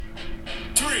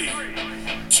3,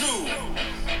 2,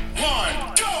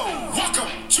 1, go! Welcome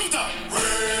to the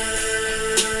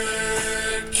Red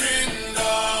Kingdom.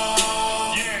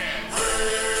 Yeah. Red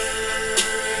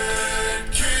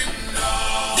Kingdom.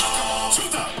 Welcome to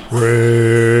the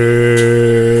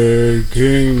Red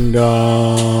Kingdom.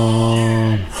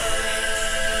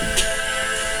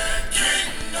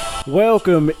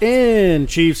 Welcome in,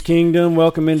 Chiefs Kingdom.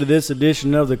 Welcome into this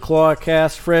edition of the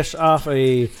Clawcast, fresh off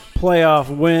a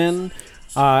playoff win.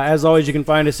 As always, you can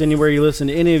find us anywhere you listen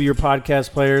to any of your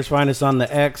podcast players. Find us on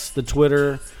the X, the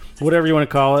Twitter, whatever you want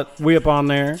to call it. We up on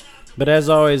there. But as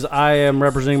always, I am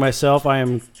representing myself. I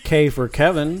am K for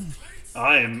Kevin.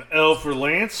 I am L for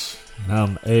Lance. And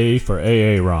I'm A for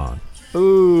AA Ron.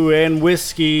 Ooh, and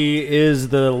whiskey is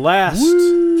the last.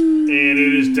 And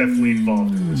it is definitely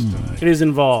involved in this time. It is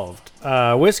involved.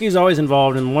 Whiskey is always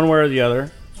involved in one way or the other.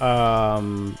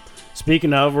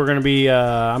 Speaking of, we're going to be.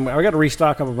 I got to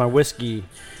restock up with my whiskey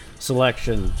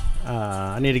selection.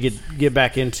 I need to get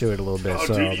back into it a little bit. Oh,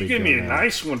 so dude, you gave me a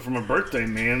nice one for my birthday,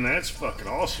 man. That's fucking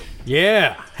awesome.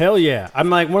 Yeah, hell yeah.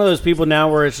 I'm like one of those people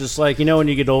now where it's just like, you know, when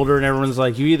you get older and everyone's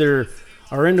like, you either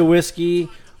are into whiskey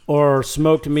or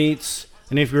smoked meats.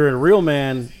 And if you're a real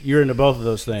man, you're into both of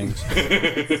those things.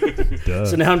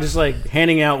 So now I'm just like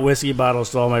handing out whiskey bottles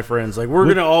to all my friends. Like, we're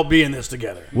going to all be in this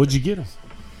together. What'd you get him?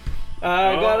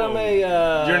 I got him a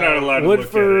You're not allowed to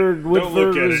Woodford look at it. Don't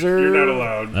look Reserve. at it. You're not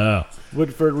allowed. Oh,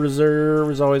 Woodford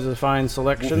Reserve is always a fine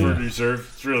selection. Woodford Reserve.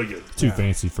 It's really good. too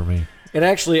fancy for me. It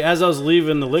actually, as I was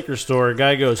leaving the liquor store, a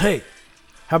guy goes, "Hey,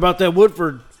 how about that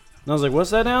Woodford?" And I was like, "What's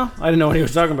that now?" I didn't know what he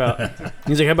was talking about.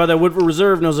 He's like, "How about that Woodford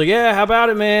Reserve?" And I was like, "Yeah, how about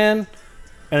it, man?" And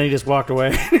then he just walked away.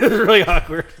 It was really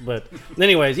awkward. But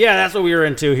anyways, yeah, that's what we were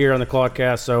into here on the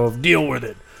Clawcast, so deal with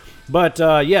it. But,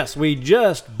 yes, we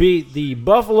just beat the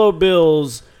Buffalo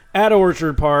Bills at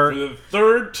Orchard Park. For the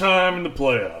third time in the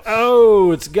playoffs.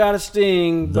 Oh, it's got to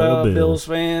sting, Bills. Bills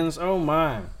fans. Oh,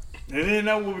 my. And then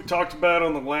what we talked about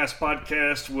on the last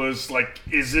podcast was, like,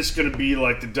 is this going to be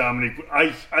like the Dominic...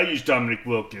 I use Dominic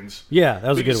Wilkins. Yeah, that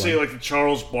was a good We could say one. like the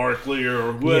Charles Barkley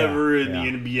or whoever Yeah, in yeah.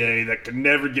 the NBA that could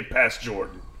never get past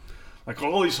Jordan. Like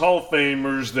all these Hall of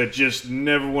Famers that just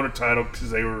never won a title because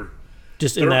they were...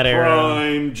 Just their in that era.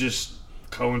 prime just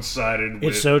coincided with...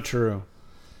 It's so true.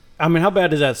 I mean, how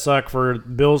bad does that suck for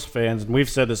Bills fans? And we've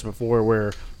said this before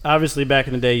where obviously back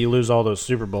in the day you lose all those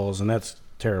Super Bowls, and that's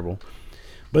terrible.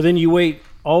 But then you wait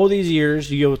all these years,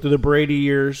 you go through the Brady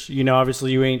years. You know,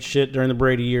 obviously you ain't shit during the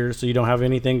Brady years, so you don't have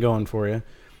anything going for you.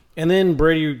 And then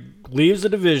Brady leaves the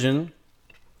division,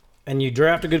 and you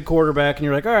draft a good quarterback, and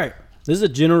you're like, all right, this is a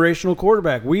generational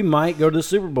quarterback. We might go to the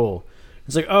Super Bowl.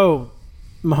 It's like, oh,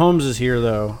 Mahomes is here,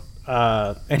 though,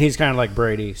 and he's kind of like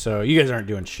Brady, so you guys aren't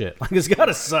doing shit. Like, it's got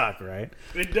to suck, right?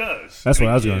 It does. That's what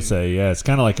I was going to say. Yeah, it's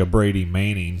kind of like a Brady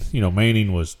Manning. You know,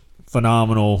 Manning was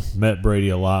phenomenal, met Brady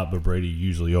a lot, but Brady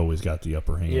usually always got the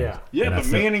upper hand. Yeah. Yeah, And but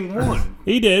Manning won.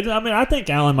 He did. I mean, I think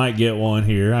Allen might get one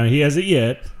here. I mean, he hasn't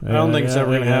yet. I don't think it's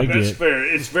ever gonna happen. That's fair.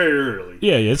 It's very early.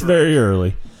 Yeah, it's very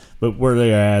early. But where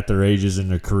they are at their ages in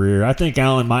their career, I think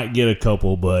Allen might get a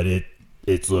couple, but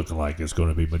it's looking like it's going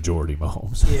to be majority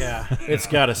Mahomes. Yeah, it's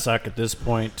got to suck at this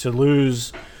point to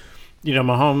lose. You know,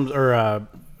 Mahomes or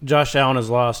Josh Allen has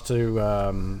lost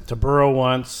to Burrow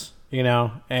once. You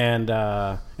know, and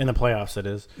in the playoffs it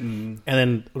is, and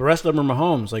then the rest of them are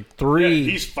Mahomes. Like three.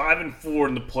 Yeah, he's 5-4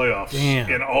 in the playoffs, Damn.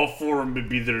 and all four of them would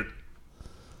be there.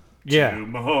 Yeah,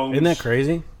 Mahomes. Isn't that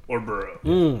crazy? Or Burrow.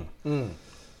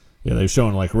 Yeah, they've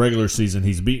shown like regular season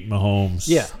he's beaten Mahomes.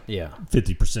 Yeah.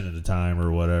 50% of the time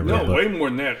or whatever. No, but way more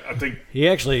than that. I think He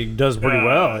actually does pretty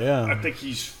well. Yeah. I think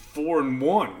he's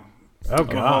 4-1. Oh God.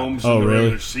 Mahomes oh in the really?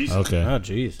 regular season. Okay. Oh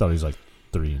jeez. Thought he was like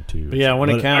 3-2. But yeah, when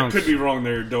it I counts. could be wrong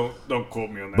there. Don't quote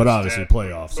me on that. But obviously stat.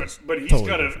 playoffs is But he's totally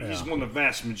got different. he's won the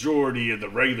vast majority of the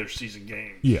regular season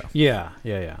games. Yeah.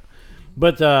 Yeah.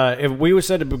 But if we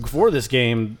said it before this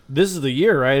game, this is the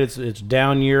year, right? It's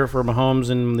down year for Mahomes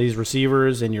and these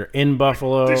receivers, and you're in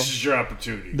Buffalo. This is your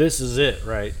opportunity. This is it,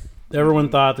 right? Everyone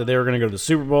thought that they were going to go to the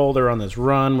Super Bowl. They were on this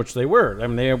run, which they were. I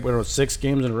mean, they went 6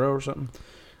 games in a row or something.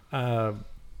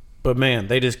 But, man,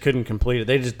 they just couldn't complete it.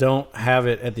 They just don't have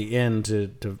it at the end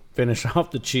to finish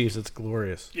off the Chiefs. It's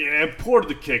glorious. Yeah, and poor to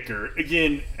the kicker.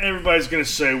 Again, everybody's going to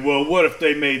say, well, what if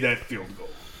they made that field goal?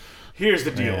 Here's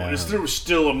the deal. Yeah. Is there was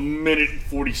still a minute and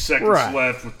 40 seconds Right.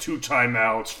 left with 2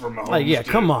 timeouts for Mahomes. Like, yeah, to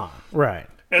come on. Right.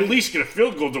 At least get a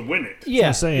field goal to win it. Yeah.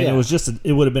 I'm saying yeah. it was just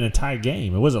it would have been a tie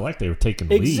game. It wasn't like they were taking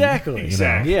the Exactly. lead. you know?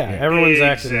 Exactly. Yeah, everyone's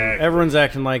Exactly.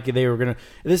 acting like they were gonna.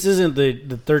 This isn't the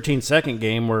 13-second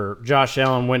game where Josh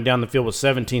Allen went down the field with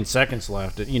 17 seconds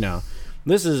left. You know,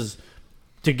 this is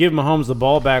to give Mahomes the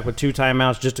ball back with 2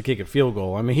 timeouts just to kick a field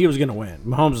goal. I mean, he was going to win.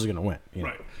 Mahomes was going to win. You know?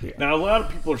 Right. Yeah. Now, a lot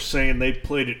of people are saying they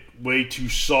played it way too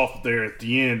soft there at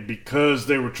the end because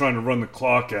they were trying to run the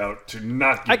clock out to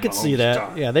not give I could Mahomes see that.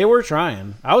 time. Yeah, they were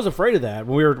trying. I was afraid of that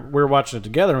when we were watching it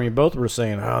together, and we both were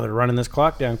saying, "Oh, they're running this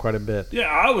clock down quite a bit." Yeah,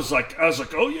 I was like,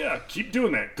 oh yeah, keep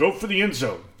doing that. Go for the end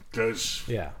zone because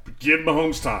give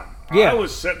Mahomes time. Yeah. I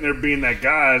was sitting there being that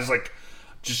guy. I was like,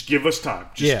 just give us time.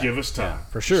 Just give us time. Yeah,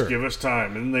 for sure. Just give us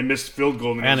time. And then they missed the field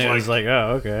goal, And it was like,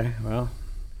 oh, okay. Well,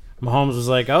 Mahomes was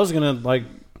like, I was gonna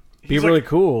be really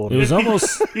cool. It was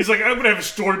almost. He's like, I'm gonna have a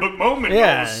storybook moment.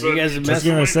 Yeah, you guys I was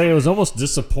gonna say it was almost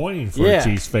disappointing for a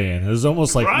Chiefs fan. It was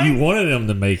almost like you wanted them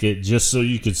to make it just so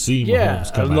you could see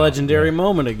Mahomes come a out. legendary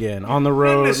moment again on the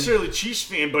road. Not necessarily Chiefs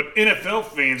fan, but NFL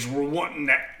fans were wanting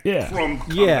that from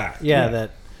comeback.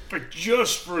 That. But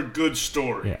just for a good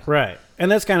story. Yeah. Right. And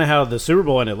that's kind of how the Super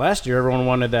Bowl ended last year. Everyone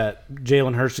wanted that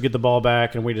Jalen Hurts to get the ball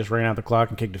back, and we just ran out the clock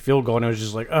and kicked a field goal, and it was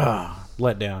just like,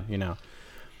 let down, you know.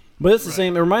 But it's the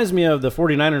same. It reminds me of the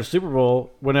 49ers Super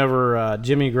Bowl whenever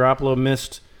Jimmy Garoppolo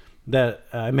missed that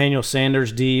Emmanuel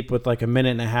Sanders deep with like a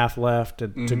minute and a half left to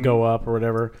go up or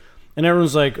whatever. And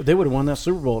everyone's like, they would have won that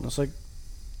Super Bowl. And it's like,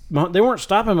 they weren't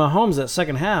stopping Mahomes that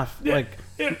second half.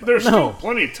 There's still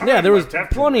plenty of time. Yeah, there was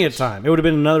plenty of time. It would have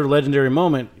been another legendary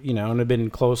moment, you know, and it'd been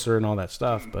closer and all that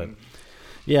stuff. But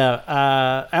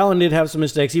Allen did have some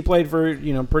mistakes. He played for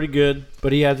pretty good,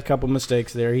 but he had a couple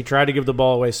mistakes there. He tried to give the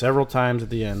ball away several times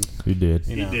at the end. He did.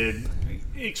 He did,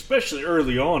 especially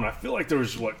early on. I feel like there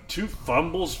was 2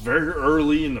 fumbles very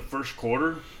early in the first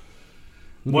quarter.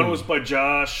 One was by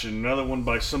Josh, and another one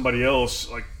by somebody else.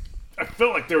 Like, I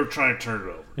felt like they were trying to turn it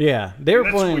over. Yeah, they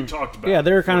were playing. What we talked about. Yeah,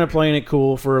 they were kind of playing it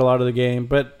cool for a lot of the game.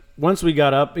 But once we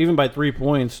got up, even by 3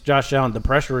 points, Josh Allen, the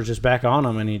pressure was just back on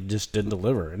him, and he just didn't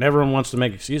deliver. And everyone wants to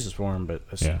make excuses for him, but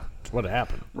that's what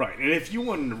happened. Right, and if you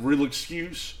want a real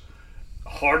excuse,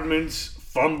 Hardman's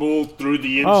fumble through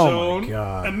the end zone. My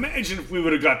God. Imagine if we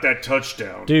would have got that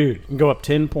touchdown. Dude, go up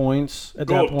 10 points at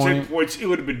that point. Go up 10 points, it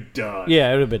would have been done. Yeah,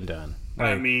 it would have been done.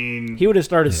 I mean, he would have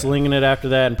started slinging it after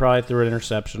that and probably threw an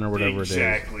interception or whatever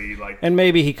exactly. it is. And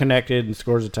maybe he connected and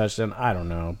scores a touchdown. I don't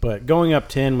know. But going up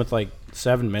 10 with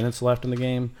 7 minutes left in the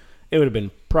game, it would have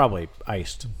been probably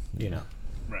iced,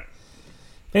 Right.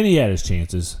 And he had his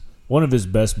chances. One of his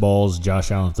best balls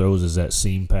Josh Allen throws is that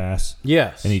seam pass.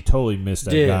 Yes. And he totally missed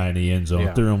that guy in the end zone.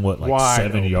 Yeah. Threw him, Wide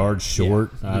 7 open. yards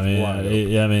short?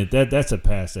 Yeah. That's a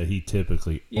pass that he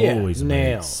typically always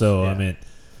nails. makes. So,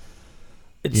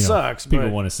 it sucks. People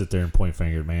want to sit there and point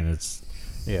fingers, man. It's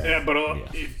but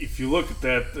if you look at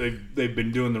that, they've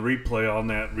been doing the replay on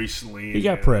that recently. He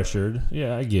got pressured.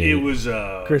 Yeah, I get it. It was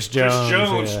Chris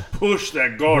Jones pushed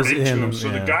that guard into him, so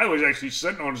the guy was actually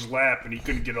sitting on his lap, and he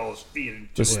couldn't get all his feet into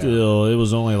But still, it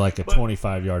was only a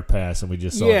 25-yard pass, and we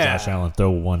just saw Josh Allen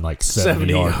throw one 70-yard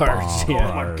yards. bomb.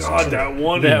 Oh my God, that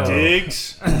one in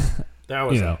Diggs. That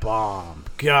was a bomb.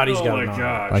 God, he's got an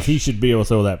arm. He should be able to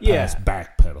throw that pass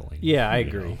backpedaling. Yeah, I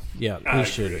agree. Yeah,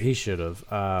 he should have.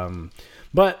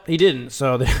 But he didn't.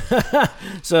 So,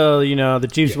 the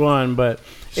Chiefs won. But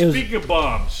speaking of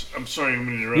bombs, I'm sorry, I'm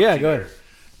going to interrupt you. Yeah, go ahead.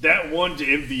 That one to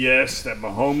MVS that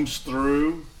Mahomes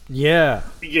threw. Yeah.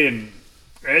 Again,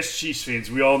 as Chiefs fans,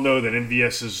 we all know that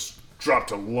MVS has dropped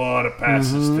a lot of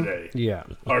passes today. Yeah.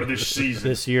 Or this season.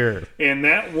 This year. And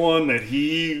that one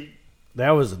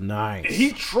that was nice.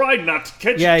 He tried not to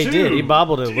catch it, Yeah, he did. He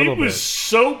bobbled it a little bit. It was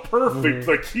so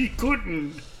perfect. He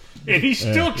couldn't. And he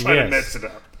still tried to mess it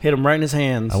up. Hit him right in his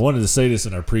hands. I wanted to say this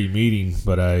in our pre-meeting,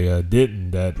 but I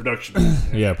didn't. That production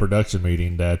meeting. Production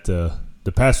meeting. That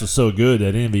the pass was so good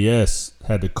that MVS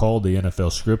had to call the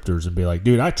NFL scripters and be like,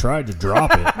 dude, I tried to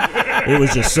drop it. It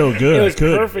was just so good. It was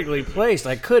perfectly placed.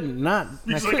 I couldn't not.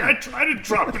 He's I tried to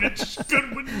drop it. It just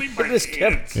couldn't leave my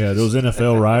hands. Yeah, those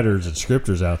NFL writers and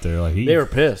scripters out there, they were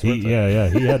pissed. He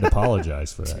had to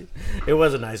apologize for that. It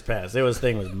was a nice pass.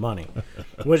 Thing was money.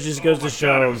 Which just goes to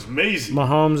show it was amazing.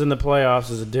 Mahomes in the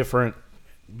playoffs is a different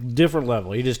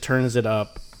level. He just turns it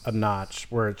up a notch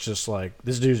where it's just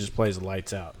this dude just plays the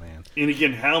lights out, man. And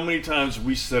again, how many times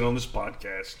we said on this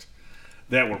podcast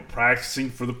that we're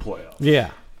practicing for the playoffs? Yeah.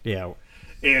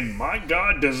 And my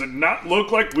God, does it not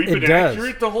look like we've been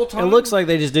accurate the whole time? It looks like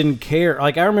they just didn't care. I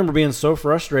remember being so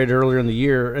frustrated earlier in the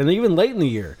year, and even late in the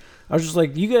year. I was just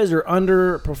like, you guys are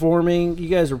underperforming. You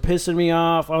guys are pissing me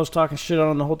off. I was talking shit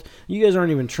on the whole you guys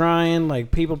aren't even trying.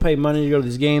 People pay money to go to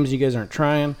these games. You guys aren't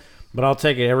trying. But I'll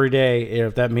take it every day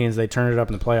if that means they turn it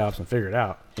up in the playoffs and figure it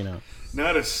out.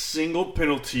 Not a single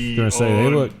penalty on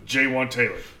Jaywan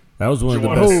Taylor. That was one of the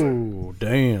best. Oh,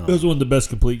 damn! That was one of the best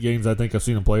complete games I think I've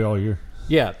seen him play all year.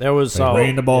 Yeah, that was They solid.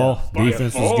 ran the ball. Yeah.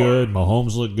 Defense was good.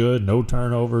 Mahomes looked good. No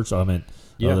turnovers. I mean,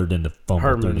 Yeah. other than the fumble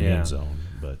Herman, through the yeah. end zone.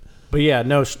 But yeah,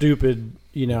 no stupid.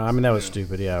 I mean that was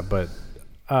stupid. Yeah, but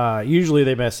usually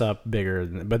they mess up bigger.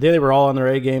 But they were all on their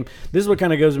A game. This is what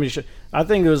kind of goes to me. I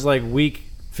think it was like week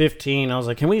 15. I was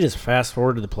like, can we just fast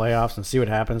forward to the playoffs and see what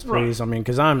happens, please? Right. I mean,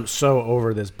 because I'm so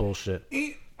over this bullshit.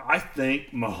 I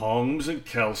think Mahomes and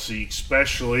Kelsey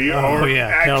especially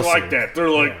act Kelsey. like that. They're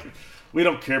like, we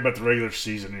don't care about the regular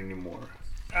season anymore.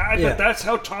 But that's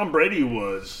how Tom Brady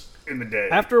was in the day.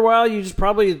 After a while, you just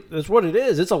that's what it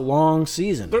is. It's a long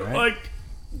season. They're right? like,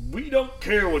 we don't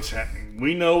care what's happening.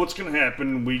 We know what's going to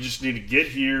happen. We just need to get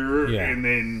here and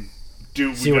then do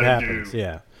what see we what got to happens. do.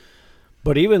 Yeah.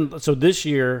 But even so, this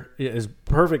year is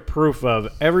perfect proof of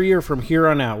every year from here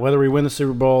on out, whether we win the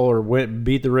Super Bowl or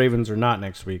beat the Ravens or not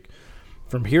next week,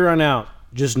 from here on out,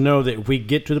 just know that if we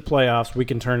get to the playoffs, we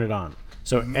can turn it on.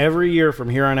 So every year from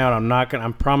here on out,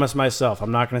 I promise myself,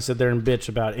 I'm not going to sit there and bitch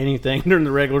about anything during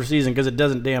the regular season because it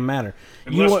doesn't damn matter.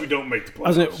 Unless we don't make the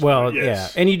playoffs.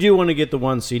 Yes. And you do want to get the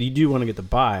 1 seed. You do want to get the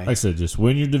bye. Like I said, just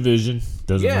win your division.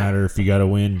 Doesn't matter if you got to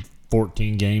win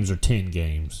 14 games or 10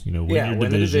 games. Win your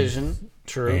win the division.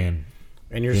 True.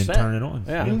 And you're then set. turn it on.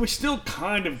 Yeah. I mean, we still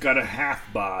kind of got a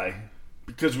half bye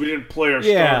because we didn't play our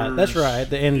starters. Yeah, that's right.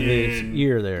 The end of the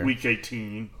year there. Week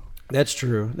 18. That's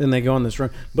true. Then they go on this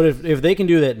run. But if they can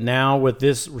do that now with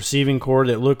this receiving core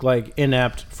that looked like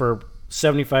inept for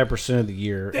 75% of the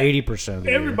year, 80% of the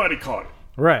year. Everybody caught it.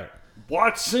 Right.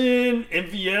 Watson,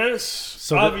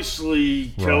 MVS,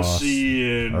 obviously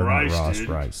Kelsey and Rice did.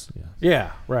 Rice,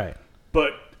 Yeah, right.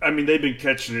 But, I mean, they've been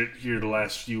catching it here the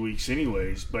last few weeks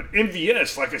anyways. But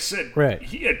MVS, like I said,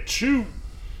 he had two.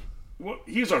 Well,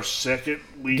 he's our second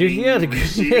leading Dude,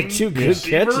 he had 2 good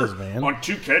catches, man. On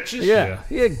 2 catches? Yeah,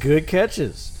 he had good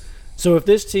catches. So if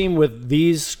this team with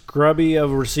these scrubby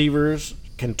of receivers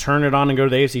can turn it on and go to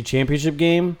the AFC Championship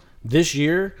game this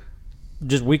year,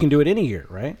 we can do it any year,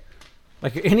 right?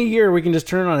 Like any year we can just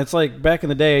turn it on. It's like back in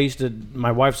the day,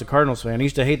 my wife's a Cardinals fan. I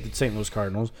used to hate the St. Louis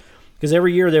Cardinals because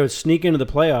every year they would sneak into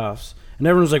the playoffs. And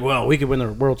everyone was like, well, we could win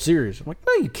the World Series. I'm like,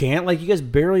 no, you can't. Like, you guys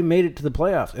barely made it to the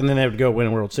playoffs. And then they would go win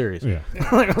a World Series. Yeah.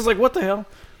 I was like, what the hell?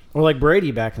 Or like Brady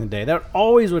back in the day. That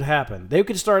always would happen. They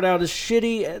could start out as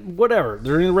shitty, whatever.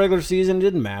 During the regular season, it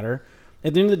didn't matter.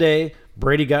 At the end of the day,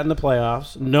 Brady got in the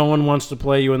playoffs. No one wants to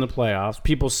play you in the playoffs.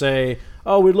 People say,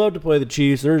 oh, we'd love to play the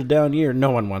Chiefs. There's a down year.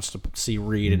 No one wants to see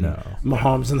Reed and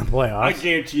Mahomes in the playoffs. I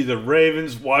guarantee you the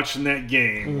Ravens watching that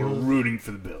game were rooting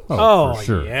for the Bills. Oh, for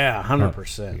sure. yeah,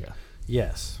 100%.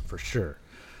 Yes, for sure.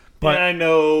 But I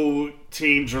know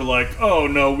teams are like, oh,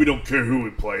 no, we don't care who we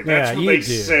play. That's what they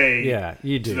say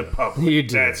to the public. You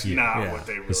do. That's not what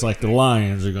they really It's like the think.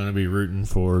 Lions are going to be rooting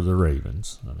for the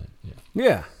Ravens. I mean,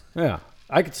 Yeah.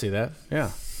 I could see that. Yeah.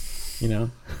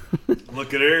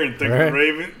 Look at Aaron,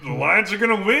 think the Lions are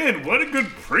going to win. What a good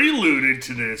prelude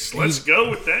into this. Let's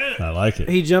go with that. I like it.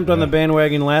 He jumped on the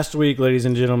bandwagon last week, ladies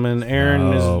and gentlemen.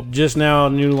 Aaron is just now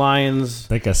new Lions. I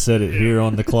think I said it here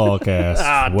on the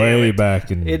Clawcast way back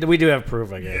in. We do have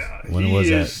proof, I guess. Yeah, when was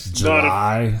that?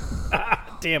 July?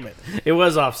 Damn it. It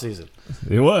was off season.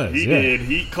 It was. He did.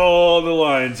 He called the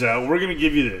Lions out. We're going to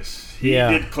give you this. He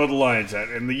Yeah. did call the Lions out.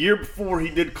 And the year before,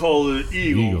 he did call the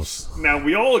Eagles. Now,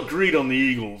 we all agreed on the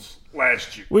Eagles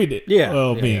last year. We did. Yeah.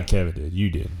 Well, Yeah, me yeah. and Kevin did.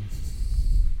 You didn't.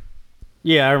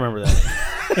 Yeah, I remember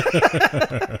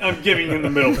that. I'm giving him the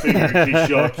middle finger in case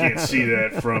y'all can't see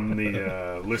that from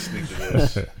the listening to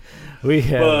this.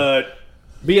 But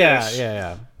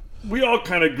yeah. we all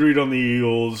kind of agreed on the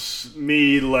Eagles,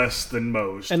 me less than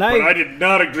most. And but I did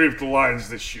not agree with the Lions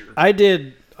this year. I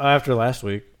did after last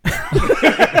week.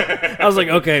 I was like,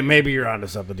 okay, maybe you're onto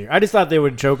something here. I just thought they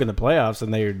would choke in the playoffs,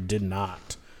 and they did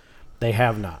not. They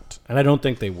have not, and I don't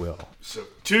think they will. So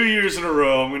 2 years in a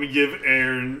row, I'm going to give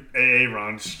Aaron,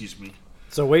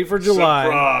 So wait for July.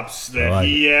 some props that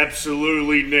he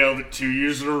absolutely nailed it 2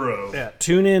 years in a row. Yeah,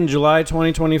 tune in July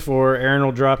 2024. Aaron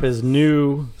will drop his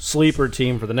new sleeper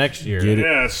team for the next year. Get it.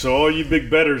 Yeah, so all you big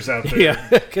bettors out there, Yeah,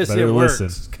 because it Better works.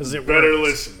 listen. Because it better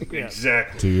works. listen. Yeah.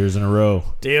 Exactly. 2 years in a row.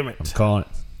 Damn I'm it. calling it.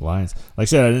 Lions. Like I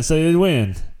said, I didn't say they'd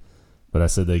win, but I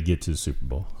said they'd get to the Super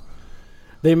Bowl.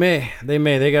 They may.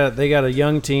 They got a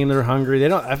young team. They're hungry. They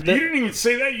don't. You didn't even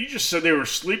say that. You just said they were a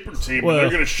sleeper team. Well- and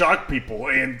they're going to shock people,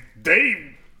 and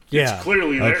it's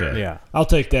clearly there. Okay. Yeah. I'll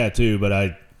take that too, but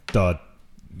I thought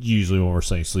usually when we're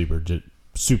saying sleeper, just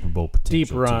Super Bowl potential.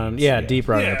 Deep run. teams. Yeah, deep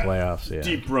run in Yeah. the playoffs. Yeah.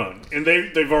 Deep run, and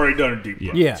they've already done a deep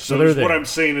run. Yeah, so they're what there. I'm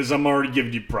saying is I'm already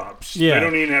giving you props. Yeah. They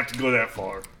don't even have to go that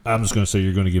far. I'm just going to say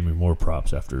you're going to give me more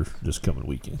props after this coming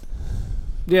weekend.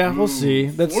 Yeah, we'll see.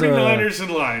 That's 49ers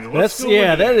and Lions.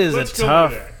 that is Let's go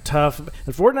with a that. tough.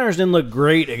 The 49ers didn't look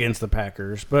great against the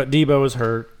Packers, but Debo was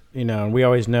hurt, and we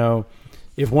always know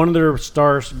if one of their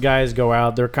star guys go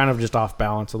out, they're kind of just off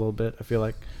balance a little bit, I feel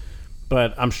like.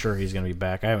 But I'm sure he's going to be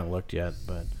back. I haven't looked yet,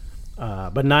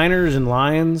 but Niners and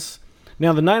Lions.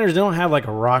 Now, the Niners don't have like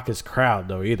a raucous crowd,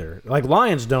 though, either. Like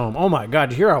Lions Dome. Oh, my God.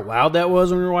 Did you hear how loud that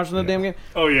was when we were watching that damn game?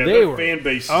 Oh, yeah. Their fan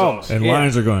base is awesome. And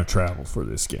Lions are going to travel for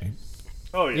this game.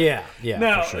 Oh, yeah. Yeah.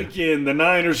 Now, for sure. again, the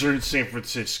Niners are in San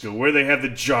Francisco, where they have the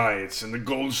Giants and the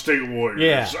Golden State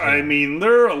Warriors. Yeah. I mean,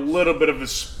 they're a little bit of a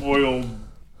spoiled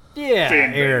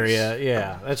fan base. area.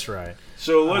 Yeah, that's right.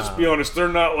 So let's be honest, they're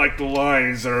not like the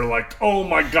Lions that are like, oh,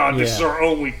 my God, this is our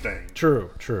only thing.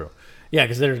 True. Yeah,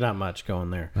 because there's not much going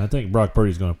there. I think Brock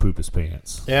Purdy's going to poop his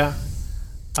pants. Yeah.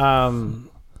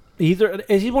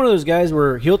 Is he one of those guys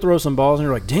where he'll throw some balls and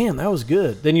you're like, damn, that was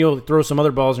good. Then you'll throw some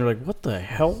other balls and you're like, what the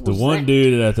hell was The one that?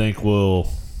 dude that I think will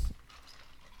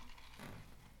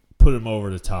put him over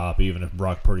the top, even if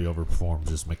Brock Purdy overperforms,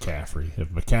 is McCaffrey. If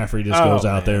McCaffrey just goes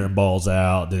out there and balls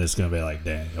out, then it's going to be like,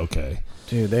 dang, okay.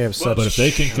 Dude, they have such... But if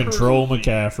they can control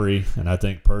McCaffrey, and I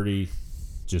think Purdy,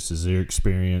 just as they're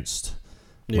experienced...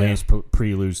 Lance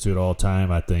preludes to it all the time.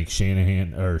 I think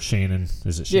Shannon.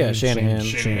 Is it Shannon? Yeah,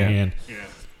 Shanahan. Yeah.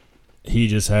 He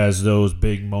just has those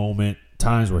big moment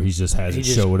times where he just hasn't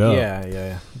showed up.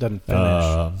 Yeah. Doesn't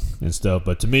finish. And stuff.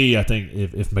 But to me, I think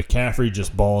if McCaffrey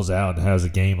just balls out and has a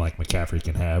game like McCaffrey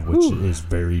can have, which is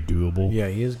very doable, Yeah,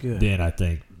 he is good. then I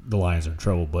think the Lions are in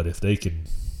trouble. But if they can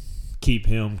keep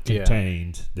him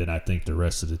contained, then I think the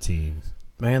rest of the team...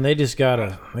 Man, they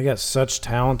got such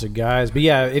talented guys. But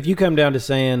yeah, if you come down to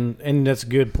saying, and that's a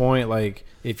good point, like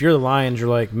if you're the Lions, you're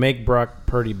like, make Brock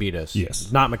Purdy beat us.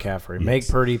 Yes. Not McCaffrey. Yes. Make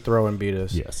Purdy throw and beat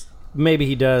us. Yes. Maybe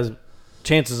he does.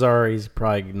 Chances are he's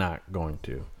probably not going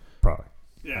to. Probably.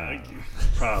 Yeah,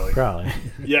 probably. Probably.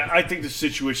 Yeah, I think the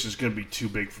situation is going to be too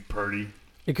big for Purdy.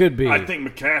 It could be. I think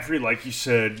McCaffrey, like you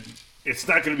said, it's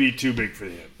not going to be too big for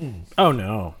him. Oh,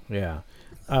 no. Yeah.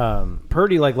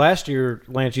 Purdy, like last year,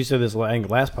 Lance, you said this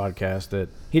last podcast that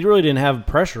he really didn't have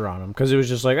pressure on him because it was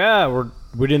just like,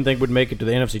 we didn't think we'd make it to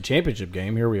the NFC Championship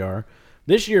game. Here we are.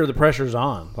 This year, the pressure's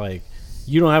on. Like,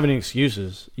 you don't have any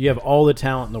excuses. You have all the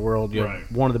talent in the world. You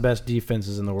have one of the best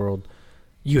defenses in the world.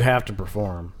 You have to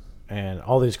perform. And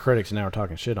all these critics now are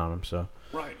talking shit on him. So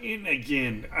Right. And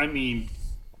again, I mean,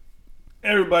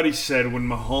 everybody said when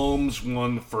Mahomes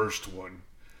won the first one,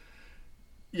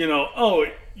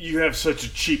 you have such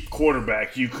a cheap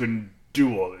quarterback, you couldn't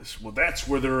do all this. Well, that's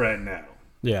where they're at now.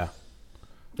 yeah,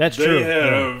 that's true. They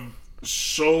have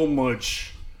so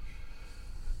much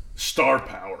star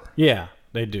power. Yeah,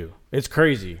 they do. It's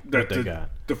crazy that what they got.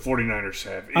 The 49ers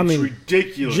have. It's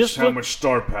ridiculous how much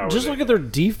star power Just they look at their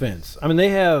defense. I mean, they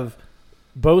have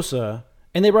Bosa,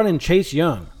 and they run in Chase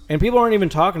Young. And people aren't even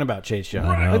talking about Chase Young.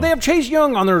 Right. Like, they have Chase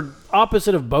Young on their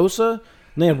opposite of Bosa.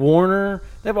 And they have Warner.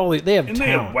 They have all these. They have And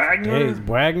talent. they have Wagner. Hey,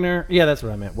 Wagner. Yeah, that's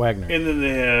what I meant. Wagner. And then they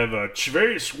have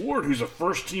Travarius Ward, who's a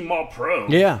first-team All-Pro.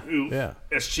 Yeah, Yeah.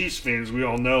 As Chiefs fans, we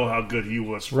all know how good he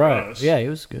was for Right. us. Yeah, he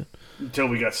was good. Until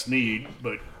we got Snead,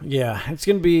 but Yeah, it's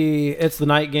the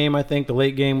night game, I think, the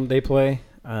late game they play.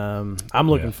 I'm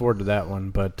looking forward to that one.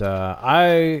 But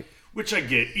which I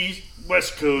get.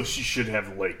 West Coast, you should have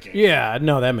the late game. Yeah,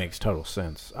 no, that makes total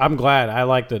sense. I'm glad. I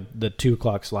like the 2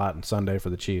 o'clock slot on Sunday for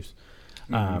the Chiefs.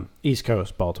 East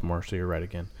Coast, Baltimore, so you're right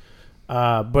again.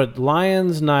 But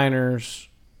Lions, Niners,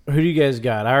 who do you guys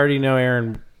got? I already know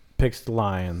Aaron picks the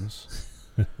Lions.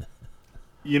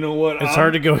 You know what? It's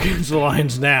hard to go against the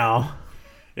Lions now.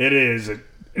 It is,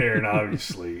 Aaron,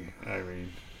 obviously. I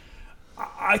mean,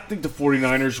 I think the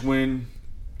 49ers win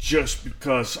just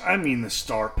because, the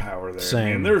star power there. Same.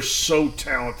 Man, they're so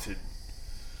talented.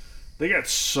 They got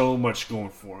so much going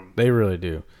for them. They really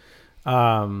do.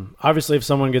 Obviously, if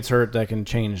someone gets hurt, that can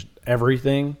change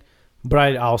everything. But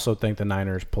I also think the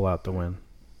Niners pull out the win.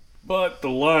 But the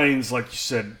Lions, like you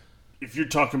said, if you're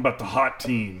talking about the hot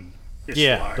team, it's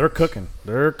Lions. They're cooking.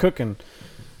 They're cooking.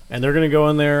 And they're going to go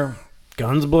in there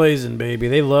guns blazing, baby.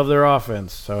 They love their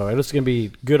offense. So it's going to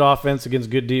be good offense against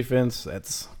good defense.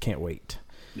 Can't wait.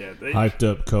 Yeah, Hyped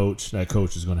up coach. That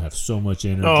coach is going to have so much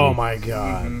energy. Oh, my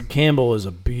God. Campbell is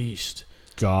a beast.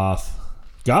 Goff's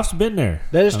been there.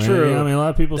 That is true. A lot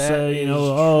of people That say, is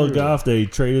true. Goff, they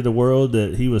traded the world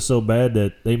that he was so bad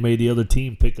that they made the other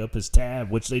team pick up his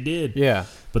tab, which they did. Yeah.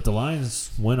 But the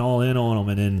Lions went all in on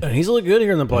him, And he's looked good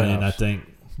here in the playoffs. And I think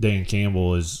Dan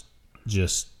Campbell has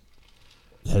just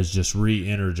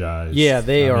re-energized. Yeah,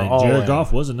 they are all Jared in.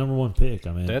 Goff was the number 1 pick.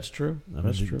 That's true.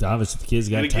 That's true. Obviously, the kid's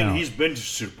got And again, talent. he's been to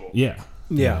Super Bowl. Yeah.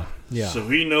 So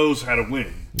he knows how to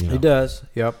win. He does.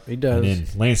 Yep, he does. And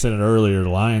then Lance said it earlier, the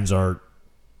Lions are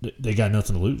they got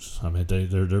nothing to lose. I mean,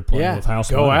 they're playing with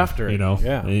house go money, after it. you know.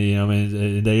 Yeah.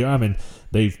 I mean,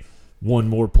 they've won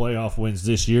more playoff wins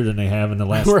this year than they have in the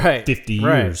last 50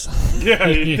 years. Yeah,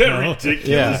 You they're know? ridiculous.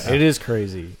 Yeah, it is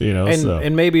crazy. You know,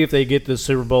 and maybe if they get the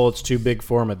Super Bowl, it's too big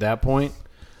for them at that point.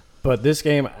 But this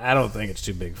game, I don't think it's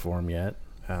too big for them yet.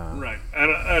 Right.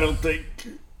 I don't think.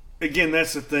 Again,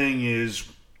 that's the thing is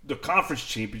the conference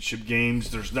championship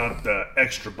games. There's not the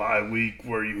extra bye week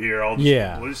where you hear all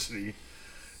this publicity,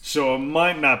 so it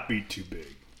might not be too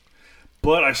big.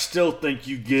 But I still think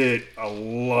you get a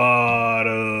lot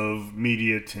of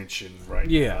media attention right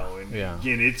now, and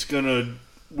again, it's gonna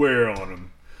wear on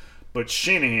him. But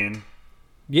Shanahan,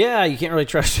 you can't really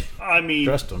trust him. I mean,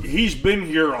 him. He's been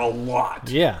here a lot.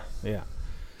 Yeah.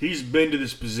 He's been to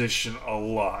this position a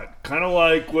lot. Kind of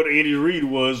like what Andy Reid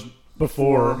was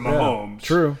before Mahomes. Yeah,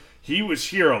 true. He was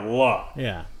here a lot.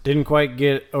 Yeah. Didn't quite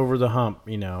get over the hump,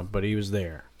 but he was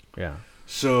there. Yeah.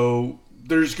 So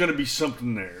there's going to be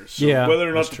something there. So whether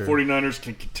or not the 49ers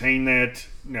can contain that,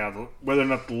 now whether or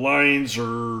not the Lions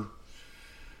are,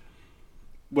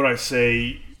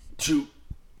 too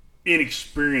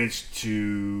inexperienced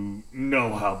to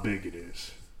know how big it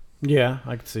is. Yeah,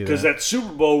 I can see that. Because that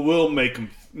Super Bowl will make them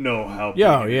know how big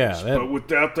it is. But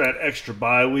without that extra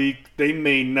bye week, they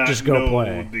may not just go know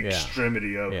play. the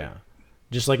extremity of it. Yeah.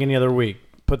 Just like any other week.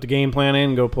 Put the game plan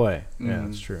in, go play. Yeah,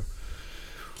 that's true.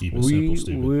 Keep it simple,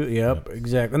 stupid.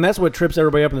 Exactly. And that's what trips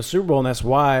everybody up in the Super Bowl, and that's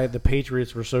why the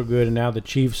Patriots were so good, and now the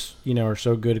Chiefs, are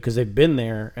so good because they've been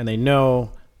there, and they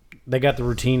know they got the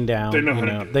routine down. They know how to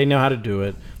do it. They know how to do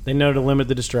it. They know to limit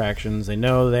the distractions. They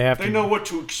know they have to. They know what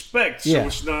to expect, so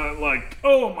it's not like,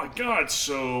 oh, my God,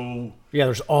 so... Yeah,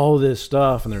 there's all this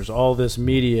stuff, and there's all this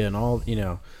media and all,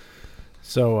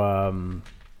 So,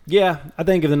 I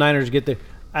think if the Niners get there,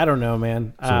 I don't know,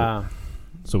 man.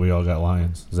 So we all got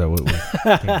Lions. Is that what we...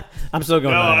 I'm still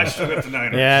going Niners. I still got the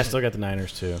Niners. Yeah, I still got the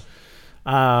Niners, too.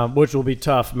 Which will be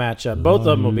tough matchup. Both of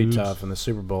them will be tough in the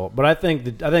Super Bowl. But I think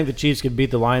the Chiefs could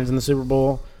beat the Lions in the Super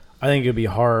Bowl. I think it'll be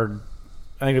hard.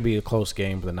 I think it'll be a close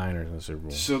game for the Niners in the Super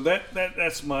Bowl. So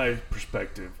that's my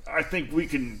perspective. I think we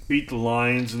can beat the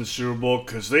Lions in the Super Bowl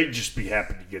because they'd just be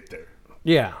happy to get there.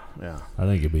 Yeah. I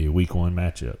think it'd be a Week 1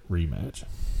 rematch.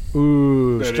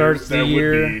 Ooh, starts the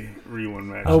year. Would be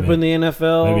rematch. Open the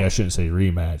NFL. Maybe I shouldn't say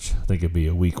rematch. I think it'd be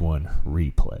a Week 1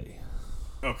 replay.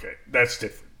 Okay, that's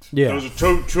different. Yeah. Those are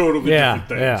totally different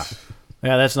things.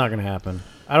 Yeah, that's not going to happen.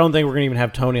 I don't think we're going to even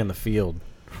have Tony on the field.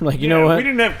 You know what? We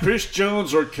didn't have Chris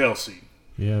Jones or Kelsey.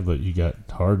 Yeah, but you got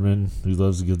Hardman, who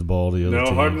loves to give the ball to the other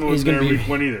team. Hardman wasn't there Week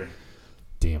 1 either.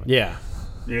 Damn it. Yeah.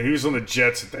 Yeah, he was on the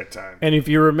Jets at that time. And if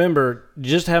you remember,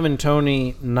 just having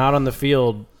Tony not on the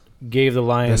field gave the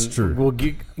Lions. That's true. Will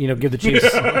give the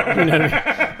Chiefs.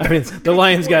 I mean, the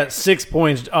Lions got 6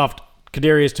 points off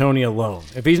Kadarius Toney alone.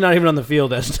 If he's not even on the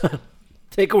field, that's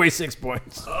take away 6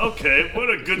 points. Okay, what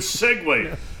a good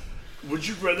segue. Would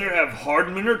you rather have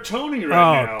Hardman or Toney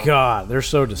now? Oh God, they're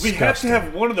so disgusting. We have to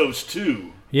have one of those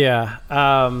two. Yeah.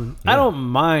 I don't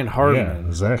mind Hardman. Yeah,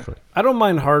 exactly. I don't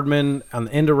mind Hardman on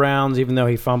the end arounds, even though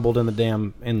he fumbled in the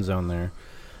damn end zone there.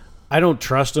 I don't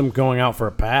trust him going out for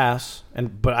a pass,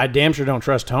 but I damn sure don't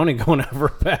trust Toney going out for a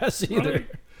pass either. Right.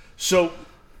 So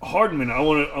Hardman, I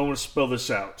want to spell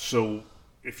this out. So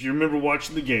if you remember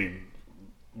watching the game,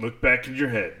 look back in your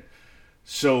head.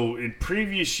 So in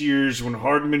previous years, when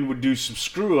Hardman would do some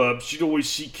screw-ups, you'd always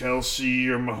see Kelsey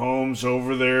or Mahomes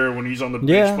over there when he's on the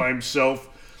bench by himself,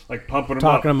 like pumping him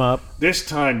up. Talking him up. This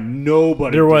time,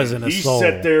 nobody There did. Wasn't a soul. He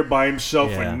sat there by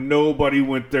himself, and nobody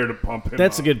went there to pump him up.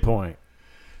 That's a good point.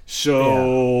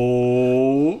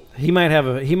 So he might have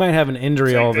an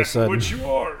injury all of a sudden. Take that for what you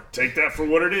are. Take that for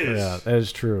what it is. Yeah, that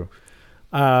is true.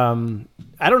 I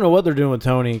don't know what they're doing with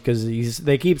Toney because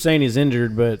they keep saying he's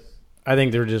injured, but I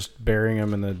think they're just burying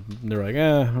him, and they're like,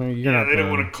 you're not. They don't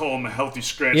want to call him a healthy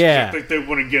scratch. Yeah, I think they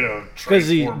want to get a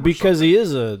trade because he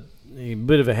is a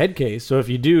bit of a head case. So if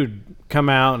you do come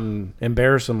out and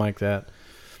embarrass him like that,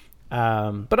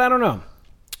 but I don't know.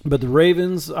 But the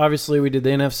Ravens, obviously, we did the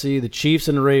NFC, the Chiefs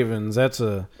and the Ravens.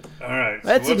 All right.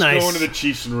 Let's go into the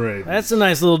Chiefs and Ravens. That's a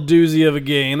nice little doozy of a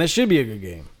game. That should be a good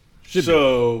game.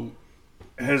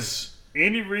 Has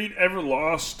Andy Reid ever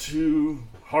lost to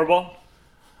Harbaugh?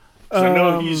 I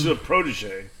know he's a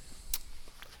protege.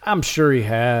 I'm sure he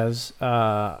has.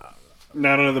 Not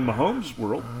under the Mahomes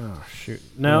world. Oh shoot!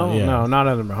 No, not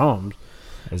under Mahomes.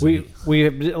 We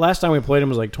last time we played him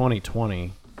was like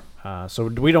 2020. So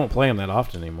we don't play him that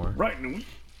often anymore. Right,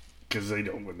 because they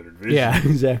don't win their division. Yeah,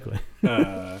 exactly.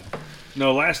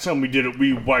 No, last time we did it,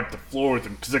 we wiped the floor with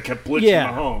him because they kept blitzing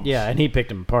Mahomes. Yeah, and he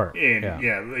picked him apart. And,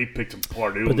 they picked him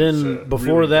apart. But then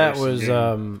before really that was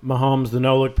game. Mahomes, the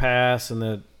no-look pass, and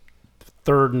the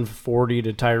 3rd and 40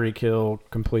 to Tyreek Hill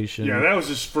completion. Yeah, that was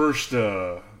his first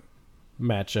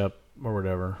matchup or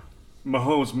whatever.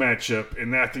 Mahomes matchup,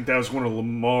 and I think that was one of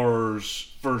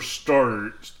Lamar's first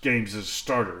games as a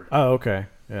starter. Oh, okay.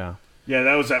 Yeah. Yeah,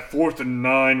 that was that 4th and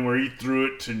 9 where he threw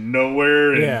it to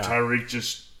nowhere, and Yeah. Tyreek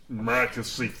just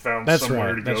miraculously found That's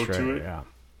somewhere right. to That's go to right. it.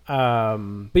 Yeah.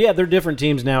 But yeah, they're different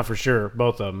teams now for sure,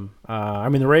 both of them. I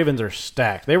mean, the Ravens are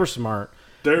stacked. They were smart.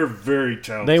 They're very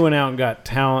talented. They went out and got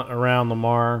talent around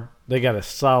Lamar. They got a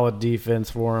solid defense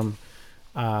for him.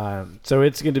 So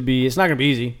it's not going to be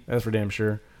easy. That's for damn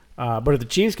sure. But if the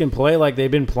Chiefs can play like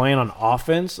they've been playing on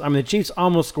offense, I mean, the Chiefs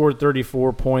almost scored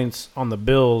 34 points on the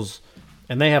Bills,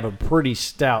 and they have a pretty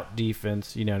stout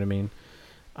defense. You know what I mean?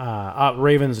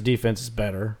 Ravens' defense is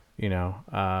better, you know.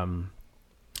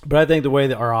 But I think the way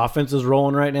that our offense is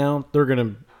rolling right now, I think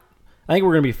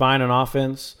we're going to be fine on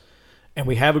offense, and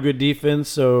we have a good defense.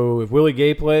 So if Willie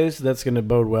Gay plays, that's going to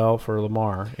bode well for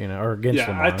Lamar, you know, or against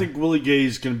Lamar. I think Willie Gay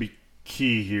is going to be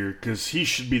key here because he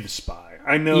should be the spy.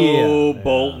 I know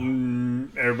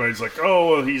Bolton, everybody's like,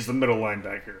 oh, well, he's the middle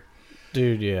linebacker.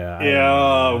 Dude, yeah.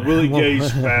 Yeah, Willie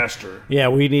Gay's faster. Yeah,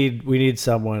 we need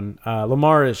someone.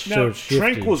 Lamar is so shifty.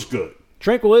 Tranquil's good.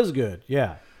 Tranquil is good,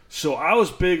 yeah. So I was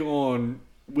big on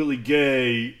Willie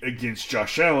Gay against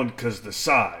Josh Allen because of the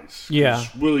size. Yeah.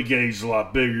 Willie Gay's a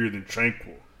lot bigger than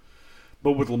Tranquil.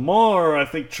 But with Lamar, I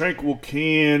think Tranquil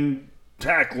can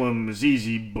tackle him as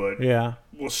easy, but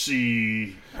we'll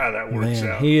see how that works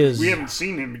out. We haven't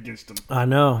seen him against him. I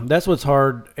know. That's what's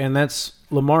hard, and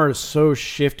Lamar is so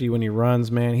shifty when he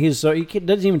runs, man. He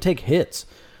doesn't even take hits.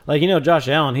 Like, you know, Josh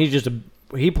Allen,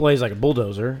 he plays like a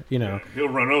bulldozer, you know.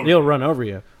 Yeah, he'll run over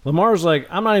you. Lamar's like,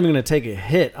 I'm not even going to take a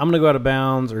hit. I'm going to go out of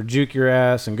bounds or juke your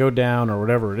ass and go down or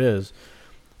whatever it is.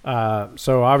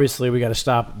 So obviously we got to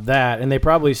stop that, and they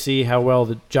probably see how well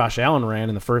that Josh Allen ran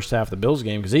in the first half of the Bills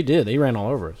game because he did. He ran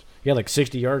all over us. He had like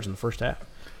 60 yards in the first half.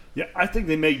 Yeah, I think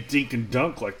they made dink and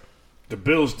dunk like the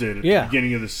Bills did at the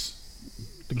beginning of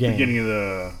beginning of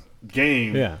the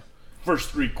game. Yeah,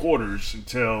 first 3 quarters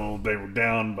until they were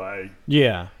down by.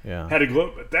 Yeah. Had to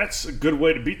go, but that's a good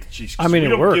way to beat the Chiefs. I mean, we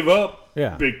don't works. give up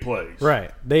big plays.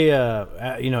 Right. They,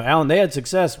 Allen, they had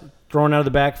success throwing out of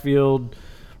the backfield,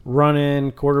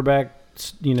 running, quarterback,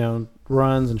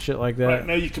 runs and shit like that. Right.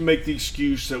 Now you can make the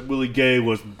excuse that Willie Gay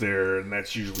wasn't there, and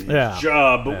that's usually his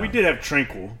job. But we did have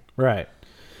Tranquil. Right.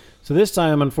 So this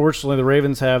time, unfortunately, the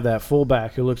Ravens have that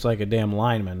fullback who looks like a damn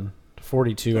lineman.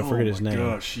 42, I forget his name. Oh,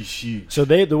 my gosh, he's huge. So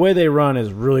the way they run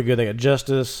is really good. They got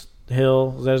Justice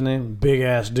Hill, is that his name?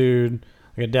 Big-ass dude.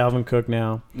 They got Dalvin Cook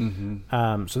now.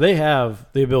 Mm-hmm. So they have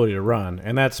the ability to run,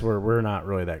 and that's where we're not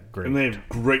really that great. And they have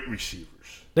great receivers.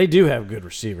 They do have good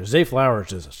receivers. Zay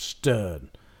Flowers is a stud.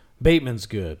 Bateman's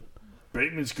good.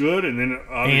 And then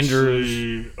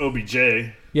obviously OBJ.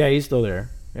 Yeah, he's still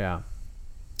there. Yeah.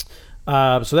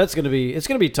 So it's gonna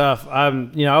be tough. I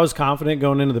was confident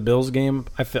going into the Bills game.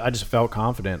 I just felt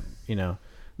confident.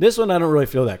 This one I don't really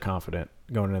feel that confident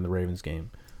going into the Ravens game.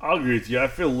 I'll agree with you. I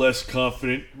feel less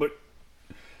confident, but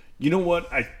you know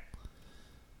what? I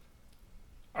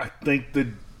think that.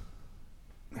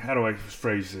 How do I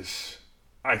phrase this?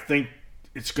 I think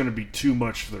it's going to be too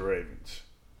much for the Ravens.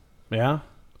 Yeah?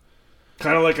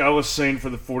 Kind of like I was saying for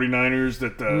the 49ers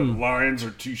that the Lions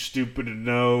are too stupid to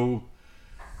know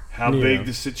how big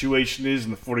the situation is,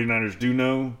 and the 49ers do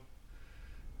know.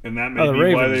 And that may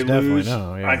be why they lose.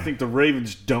 Know, yeah. I think the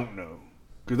Ravens don't know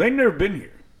because they've never been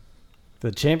here.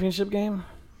 The championship game?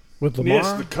 With Lamar?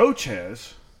 Yes, the coach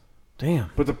has.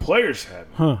 Damn. But the players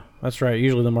haven't. Huh. That's right.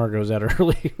 Usually Lamar goes out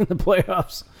early in the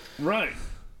playoffs. Right.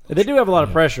 They do have a lot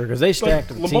of pressure because they stacked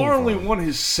the team. Lamar only won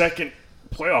his second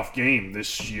playoff game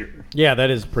this year. Yeah, that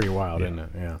is pretty wild, isn't it?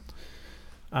 Yeah.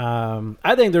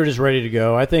 I think they're just ready to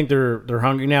go. I think they're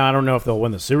hungry now. I don't know if they'll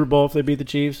win the Super Bowl if they beat the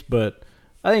Chiefs, but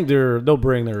I think they'll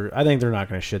bring their. I think they're not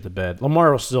going to shit the bed.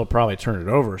 Lamar will still probably turn it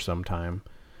over sometime.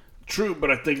 True,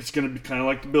 but I think it's going to be kind of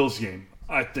like the Bills game.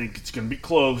 I think it's going to be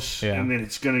close, and then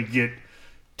it's going to get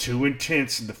too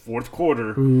intense in the fourth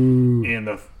quarter, and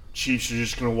the Chiefs are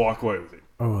just going to walk away with it.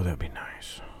 Oh, that'd be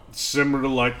nice. Similar to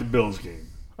like the Bills game.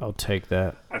 I'll take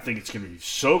that. I think it's going to be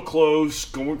so close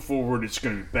going forward. It's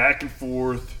going to be back and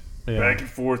forth,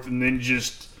 and then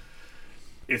just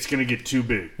it's going to get too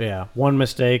big. Yeah, one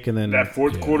mistake, and then that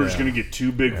fourth quarter is going to get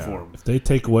too big for them. If they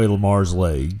take away Lamar's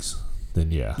legs,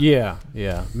 then yeah,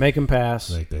 make him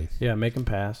pass. Yeah, make him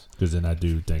pass. Because then I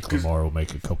do think Lamar will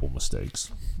make a couple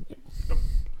mistakes.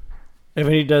 If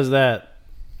he does that,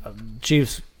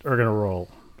 Chiefs are going to roll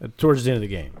towards the end of the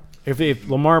game. If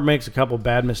Lamar makes a couple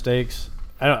bad mistakes,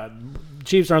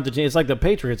 Chiefs aren't the team. It's like the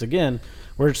Patriots again,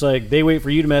 where it's like they wait for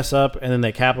you to mess up and then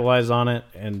they capitalize on it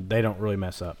and they don't really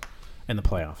mess up in the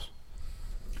playoffs.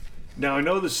 Now, I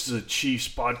know this is a Chiefs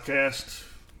podcast,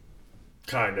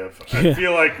 kind of. I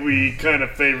feel like we kind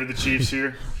of favor the Chiefs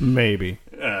here. Maybe.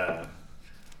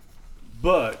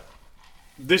 But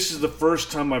this is the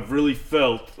first time I've really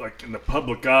felt, like, in the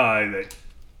public eye that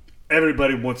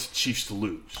everybody wants the Chiefs to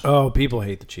lose. Oh, people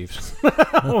hate the Chiefs.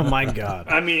 Oh, my God.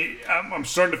 I mean, I'm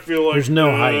starting to feel like There's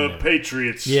no hiding it.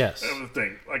 Patriots. Yes. Of the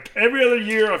thing. Like, every other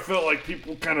year, I felt like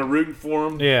people kind of rooting for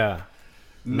them. Yeah.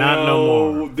 Not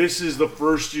no more. This is the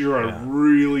first year I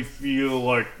really feel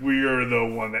like we are the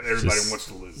one that everybody wants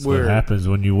to lose. What happens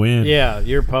when you win? Yeah,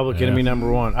 you're public enemy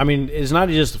number one. I mean, it's not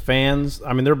just fans.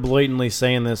 I mean, they're blatantly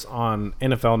saying this on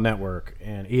NFL Network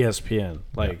and ESPN.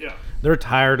 Like, they're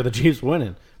tired of the Chiefs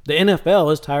winning. The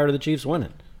NFL is tired of the Chiefs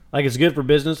winning. Like, it's good for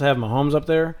business to have Mahomes up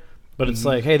there, but it's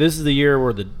like, hey, this is the year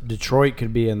where the Detroit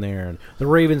could be in there and the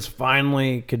Ravens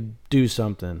finally could do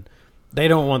something. They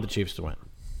don't want the Chiefs to win.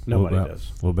 Nobody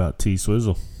does. What about T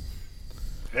Swizzle?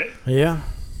 Hey, yeah.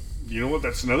 You know what?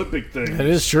 That's another big thing. That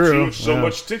is true. So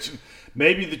much attention.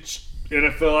 Maybe the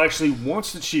NFL actually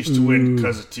wants the Chiefs to win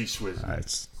because of T Swizzle.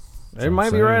 They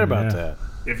might be right about that.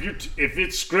 If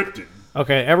it's scripted,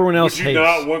 okay, everyone else would you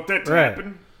not want that to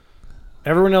happen?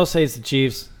 Everyone else hates the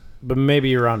Chiefs, but maybe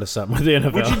you're onto something with the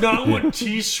NFL. Would you not want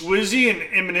T Swizzy and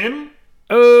Eminem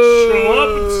show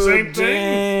up at the same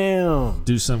thing?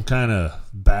 Do some kind of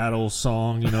battle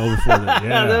song, before that.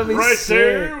 Yeah, that'd be right sick.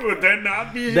 there. Would that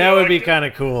not be? That would be kind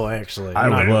of cool, actually. I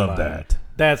would love that.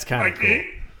 That's kind of cool.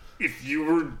 If you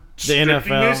were the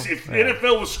NFL, if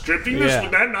NFL was scripting this,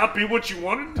 would that not be what you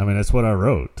wanted? I mean, that's what I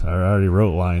wrote. I already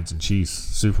wrote Lions and Chiefs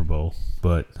Super Bowl,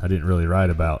 but I didn't really write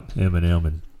about Eminem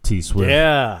and T Swift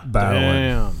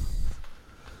battling.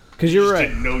 Because you're right.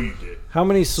 Didn't know you did. How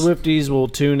many Swifties will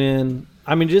tune in?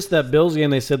 I mean, just that Bills game,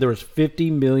 they said there was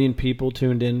 50 million people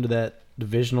tuned into that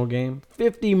divisional game.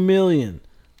 50 million.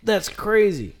 That's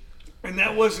crazy. And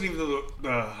that wasn't even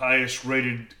the highest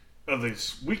rated of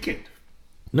this weekend.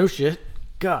 No shit.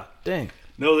 God dang.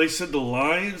 No, they said the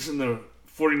Lions and the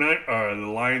 49 the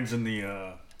Lions and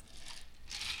the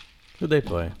Who'd they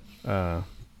play?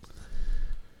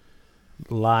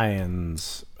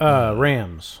 Lions.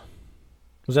 Rams.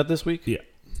 Was that this week? Yeah.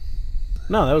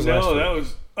 No, that was last week. No, that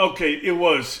was okay. It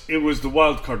was the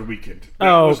wild card weekend.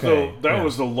 That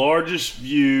was the largest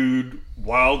viewed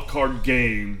wild card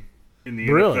game in the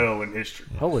NFL in history.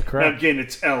 Holy crap! Now again,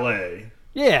 it's L.A.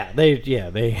 Yeah,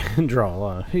 they draw a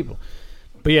lot of people.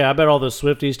 But yeah, I bet all those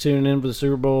Swifties tuning in for the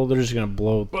Super Bowl, they're just going to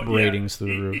blow ratings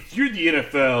through the roof. If you're the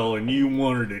NFL and you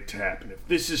wanted it to happen, if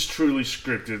this is truly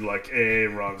scripted, like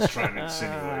Ron's trying to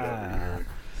insinuate over here.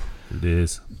 It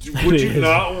is. Would you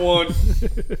not want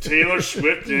Taylor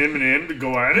Swift and Eminem to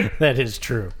go at it? That is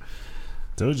true.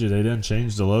 Told you they done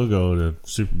changed the logo, the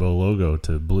Super Bowl logo,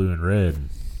 to blue and red.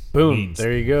 Boom.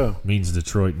 There you go. Means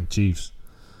Detroit and Chiefs.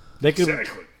 They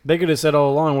could have said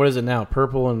all along, what is it now?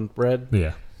 Purple and red?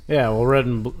 Yeah. Yeah, well, red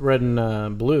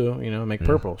and blue, make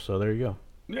purple. So there you go.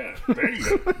 Yeah, there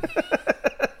you go.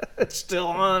 It's still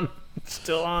on.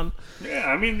 Yeah,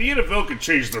 I mean, the NFL could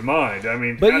change their mind. I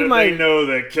mean, but how did they know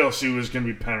that Kelsey was going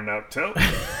to be pounding out?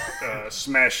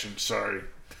 Smashing, sorry.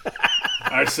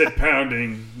 I said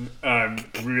pounding. I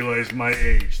realized my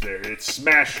age there. It's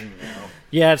smashing now.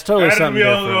 Yeah, it's totally something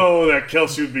different. How did we all know that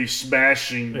Kelsey would be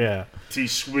smashing T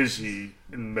Swizzy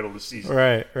in the middle of the season?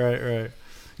 Right.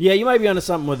 Yeah, you might be onto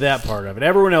something with that part of it.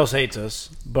 Everyone else hates us,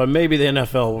 but maybe the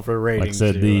NFL for ratings.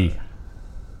 Like I said,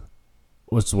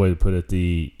 what's the way to put it?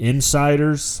 The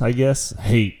insiders, I guess,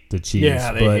 hate the Chiefs.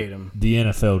 Yeah, they hate them. The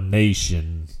NFL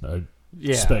nation,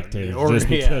 spectators, just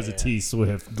because of T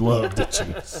Swift, love the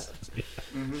Chiefs.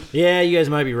 Yeah, you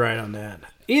guys might be right on that.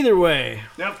 Either way.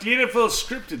 Now, if the NFL is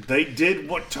scripted, they did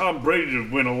want Tom Brady to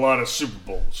win a lot of Super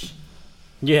Bowls.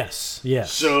 Yes.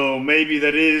 So maybe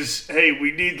that is, hey,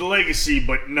 we need the legacy,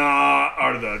 but not,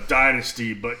 or the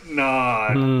dynasty, but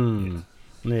not.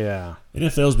 Yeah.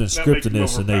 NFL's been scripting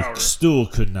this, and they still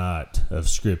could not have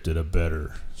scripted a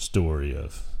better story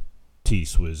of T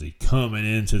Swizzy coming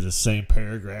into the same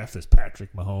paragraph as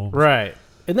Patrick Mahomes. Right.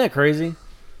 Isn't that crazy?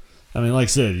 I mean, like I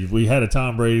said, we had a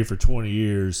Tom Brady for 20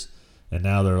 years, and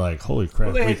now they're like, holy crap.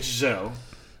 Well, they had Giselle.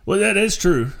 Well, that is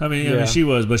true. I mean, she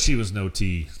was, but she was no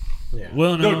T. Yeah.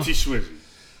 Well, no T Swizzy.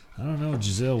 I don't know,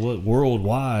 Giselle, what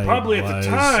worldwide? Probably at the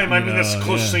time. I mean, that's the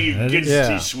closest thing you can get to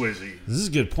T Swizzy. This is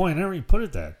a good point. I never even put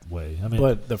it that way. I mean,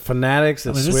 but the fanatics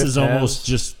that this Swift is almost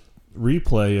just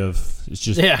replay of it's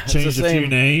just it's changed the a few same.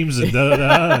 names and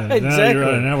da-da-da. And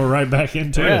Exactly. now we're right back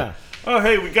into it. Oh,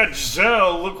 hey, we got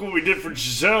Giselle. Look what we did for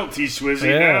Giselle, T-Swizzy.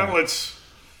 Yeah. Now let's...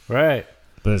 Right.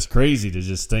 But it's crazy to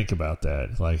just think about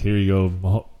that. Like, here you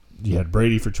go. You had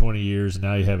Brady for 20 years, and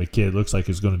now you have a kid looks like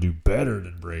he's going to do better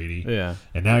than Brady. Yeah.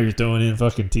 And now you're throwing in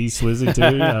fucking T-Swizzy, too. I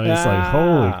mean, it's like,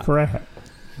 holy crap.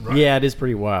 Right. Yeah, it is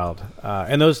pretty wild.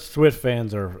 And those Swift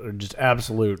fans are just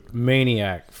absolute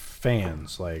maniac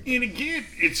fans. Like, And again,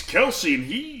 it's Kelsey,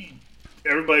 and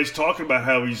everybody's talking about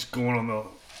how he's going on the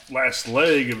last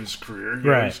leg of his career. You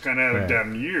know, he's kind of having a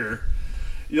down year.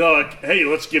 You know, like, hey,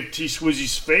 let's give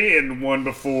T-Swizzy's fan one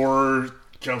before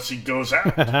Kelsey goes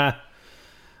out.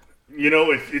 You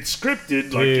know, if it's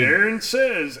scripted, like Aaron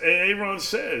says, Aaron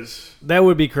says. That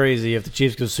would be crazy if the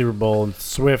Chiefs go to the Super Bowl and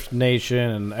Swift Nation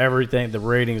and everything, the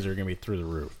ratings are going to be through the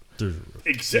roof.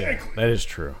 Exactly. Yeah, that is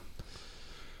true.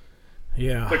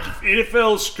 Yeah. Like, if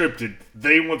NFL is scripted,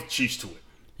 they want the Chiefs to win.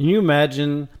 Can you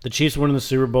imagine the Chiefs winning the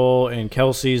Super Bowl and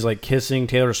Kelsey's like kissing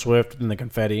Taylor Swift in the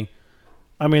confetti?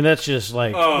 I mean, that's just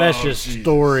like Jesus.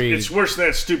 story. It's worse than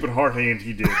that stupid heart hand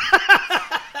he did.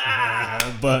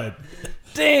 But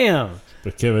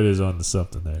Kevin is on to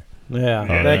something there. Yeah,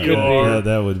 Yeah, that you could are. be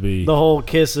That would be the whole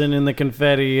kissing and the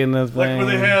confetti and the thing. Like when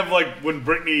they have, like, when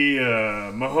Brittany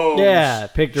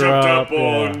Mahomes picked her jumped up,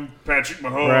 on Patrick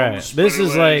Mahomes. Right. spread This her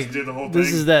is legs, like did the whole this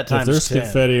thing. is that if times there's 10.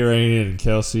 confetti raining and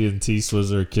Kelsey and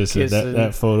T-Swizz are kissing,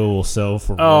 that photo will sell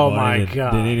for Oh, more my money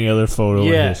God. than any other photo in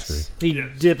Yes, history. he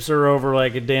Yes. dips her over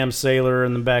like a damn sailor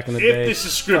in the back in the If day. this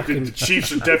is scripted, the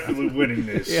Chiefs are definitely winning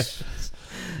this.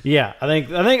 Yeah, I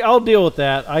think I'll deal with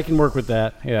that. I can work with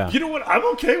that. Yeah. You know what? I'm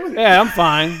okay with it. Yeah, I'm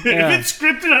fine. Yeah. If it's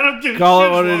scripted, I don't give a Call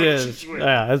shit it what as it long as is. it's win.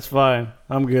 Yeah, that's fine.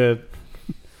 I'm good.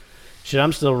 Shit,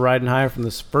 I'm still riding high from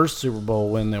this first Super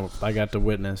Bowl win that I got to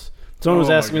witness. Someone was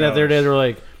Oh, my asking me that the other day. gosh. They were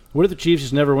like, "What if the Chiefs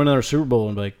just never win another Super Bowl?"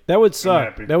 And I'm like, "That would suck.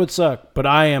 happy. That would suck." But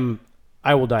I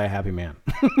will die a happy man.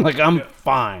 Like I'm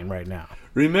fine right now.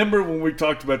 Remember when we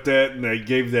talked about that and they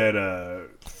gave that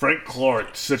Frank Clark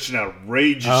such an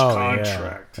outrageous Oh,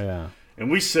 contract? Yeah. And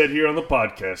we said here on the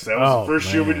podcast, that was the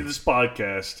first year we man. did this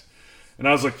podcast. And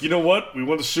I was like, you know what? We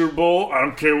won the Super Bowl. I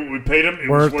don't care what we paid him. It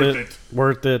Worth was worth it.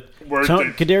 Worth it. Worth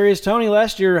it. Kadarius Toney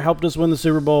last year helped us win the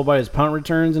Super Bowl by his punt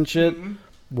returns and shit. Mm-hmm.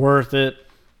 Worth it.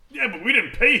 Yeah, but we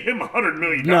didn't pay him $100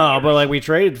 million. No, but like we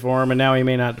traded for him, and now he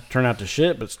may not turn out to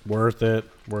shit, but it's worth it.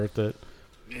 Worth it.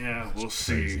 Yeah, we'll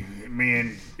see.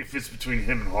 Man, if it's between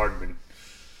him and Hardman.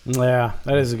 Yeah,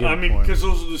 that is a good I mean, point. because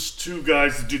those are the two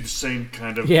guys that do the same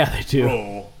kind of Yeah, they do.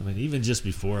 role. I mean, even just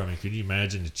before, could you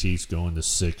imagine the Chiefs going to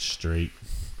 6 straight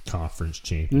conference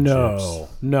championships?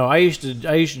 No. I used to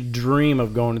dream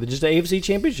of going to just the AFC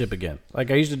Championship again.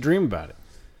 Like I used to dream about it,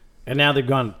 and now they've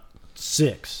gone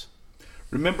 6.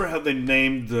 Remember how they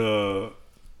named the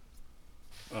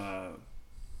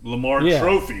Lamar Yeah,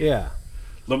 Trophy? Yeah,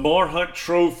 Lamar Hunt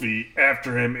Trophy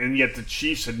after him, and yet the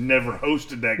Chiefs had never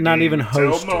hosted that game. not even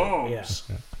until hosted. Mahomes.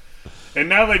 Yeah. And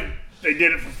now they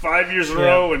did it for 5 years in a Yeah.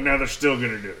 row, and now they're still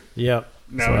going to do it. Yep.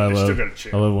 Now So they're still going to I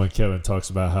change. love when Kevin talks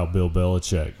about how Bill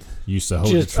Belichick used to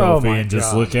hold Just- the trophy oh my and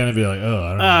just God. look at it and be like, oh, I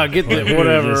don't Ah, know. get the Like,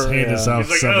 whatever, Just hand this yeah. off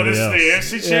He's to like, oh, somebody this else.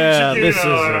 is the AFC Championship Yeah, game? this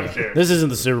No, I don't is care. this isn't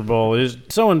the Super Bowl.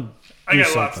 Someone I do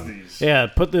got lots of something. these. Yeah,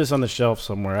 put this on the shelf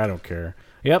somewhere. I don't care.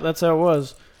 Yep, that's how it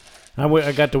was.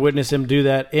 I got to witness him do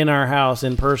that in our house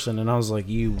in person, and I was like,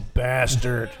 "You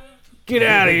bastard, get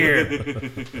out of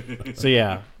here!" So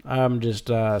yeah, I'm just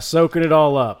soaking it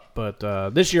all up. But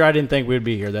this year, I didn't think we'd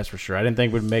be here. That's for sure. I didn't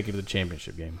think we'd make it to the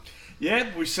championship game. Yeah,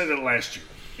 we said it last year,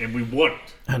 and we won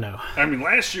it. I know. I mean,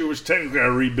 last year was technically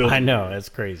our rebuilding. I know. That's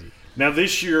crazy. Now,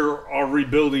 this year, our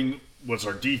rebuilding was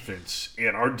our defense,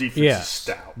 and our defense is Yes,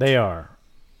 stout. they are.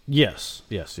 Yes.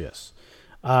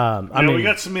 I Now, mean, we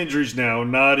got some injuries now.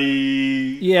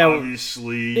 Naughty, Yeah,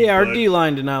 obviously. yeah, our but D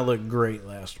line did not look great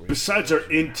last week. besides our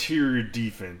interior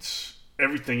defense,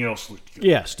 everything else looked good.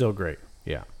 Yeah, still great.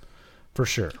 Yeah, for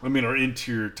sure. I mean, our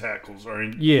interior tackles are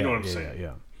in. Yeah, you know what I'm yeah, saying?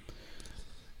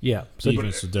 yeah. So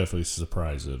Defense was definitely a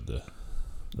surprise of the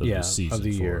Yeah, season of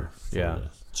the for, year. for Yeah. the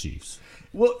Chiefs.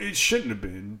 Well, it shouldn't have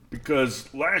been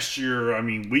because last year, I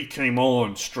mean, we came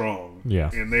on strong. Yeah.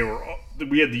 And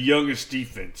we had the youngest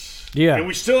defense. Yeah. And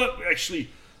we still have, actually,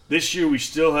 this year we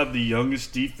still have the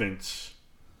youngest defense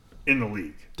in the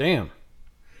league. damn.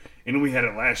 And we had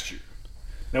it last year.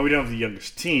 Now we don't have the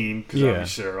youngest team because Yeah.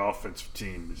 obviously our offensive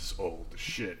team is old as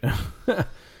shit.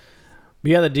 But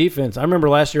yeah, the defense. I remember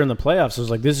last year in the playoffs, I was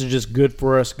like, "This is just good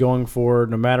for us going forward,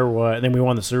 no matter what." And then we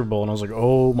won the Super Bowl, and I was like,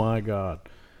 "Oh my god!"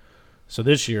 So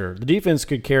this year, the defense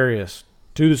could carry us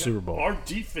to the Super Bowl. Our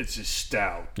defense is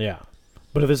stout. Yeah,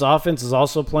 but if this offense is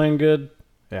also playing good,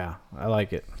 yeah, I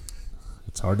like it.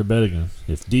 It's hard to bet against.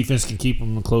 If defense can keep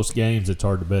them in close games, it's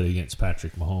hard to bet against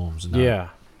Patrick Mahomes.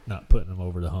 Not putting them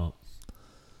over the hump.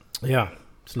 Yeah,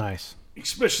 it's nice.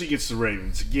 Especially against the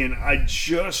Ravens. Again, I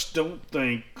just don't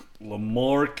think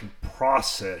Lamar can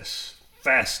process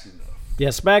fast enough. Yeah,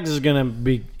 Spags is going to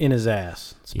be in his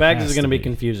ass. Spags is going to be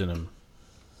confusing him.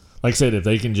 Like I said, if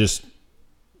they can just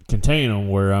contain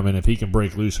him, if he can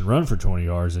break loose and run for 20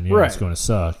 yards, then it's going to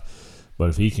suck. But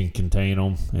if he can contain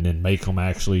them and then make them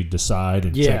actually decide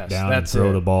and check down and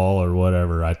throw the ball or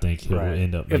whatever, I think he'll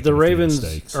end up making if the Ravens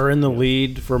mistakes. Are in the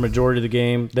lead for a majority of the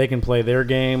game, they can play their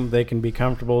game. They can be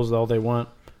comfortable as all they want.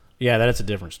 Yeah, that's a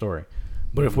different story.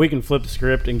 But if we can flip the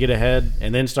script and get ahead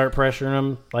and then start pressuring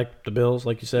them, like the Bills,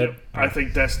 like you said. Yep. I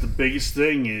think that's the biggest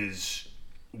thing is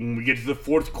when we get to the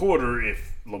fourth quarter,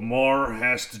 if Lamar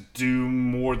has to do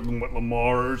more than what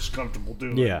Lamar is comfortable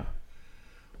doing. Yeah.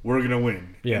 We're going to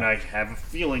win. Yeah. And I have a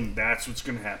feeling that's what's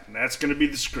going to happen. That's going to be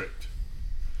the script.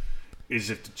 Is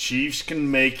if the Chiefs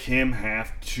can make him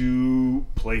have to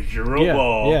play hero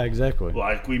ball. Yeah, exactly.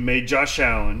 Like we made Josh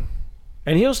Allen.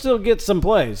 And he'll still get some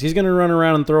plays. He's going to run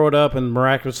around and throw it up, and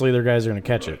miraculously their guys are going to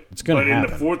catch it. It's going to happen.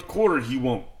 But in the fourth quarter, he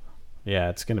won't. Yeah,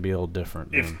 it's going to be a little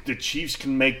different. If the Chiefs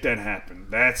can make that happen,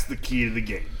 that's the key to the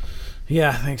game. Yeah,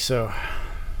 I think so.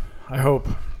 I hope.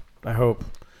 I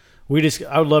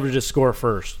would love to just score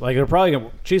first. Like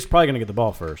Chiefs probably going to get the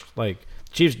ball first. Like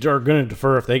Chiefs are going to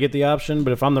defer if they get the option,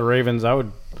 but if I'm the Ravens, I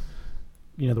would,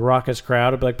 the raucous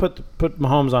crowd, I'd be like, put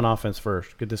Mahomes on offense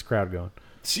first. Get this crowd going.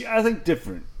 See, I think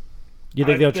different. You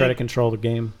think they'll try to control the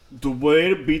game? The way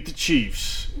to beat the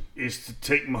Chiefs is to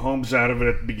take Mahomes out of it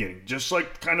at the beginning, just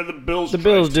like kind of the Bills. The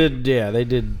Bills did, they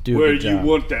did do where a good job. You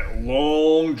want that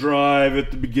long drive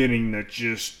at the beginning that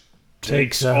just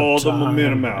takes all the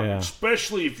momentum out,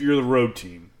 especially if you're the road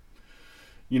team.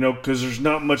 Because there's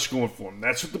not much going for them.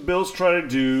 That's what the Bills try to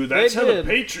do. That's how the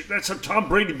Patriots. That's how Tom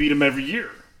Brady beat them every year.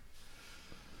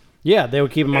 Yeah, they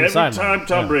would keep him on the side. Every time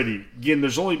Tom Brady. Again,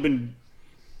 there's only been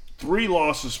 3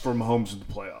 losses for Mahomes in the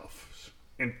playoffs,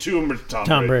 and 2 of them are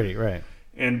Tom Brady, right?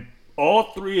 And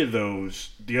all 3 of those,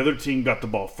 the other team got the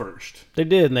ball first. They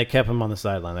did, and they kept him on the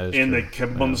sideline. They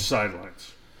kept him on the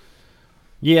sidelines.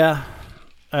 Yeah.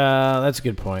 That's a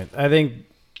good point. I think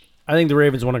the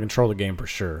Ravens want to control the game for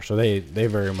sure, so they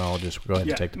very well just go ahead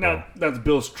and take the ball. Now the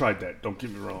Bills tried that. Don't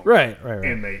get me wrong. Right.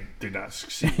 And they did not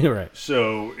succeed. Right.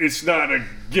 So it's not a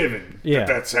given that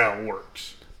that's how it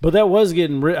works. But that was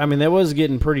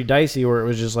getting pretty dicey, where it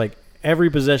was just like every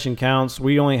possession counts.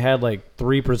 We only had like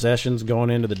 3 possessions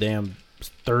going into the damn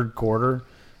third quarter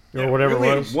or whatever we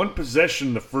it was. Had 1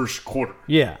 possession the first quarter.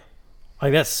 Yeah,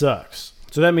 like that sucks.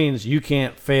 So that means you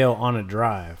can't fail on a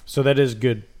drive. So that is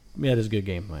good. Yeah, that is good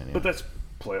game plan. Yeah. But that's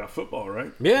playoff football,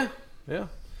 right? Yeah. That's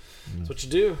what you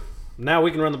do. Now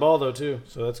we can run the ball though too,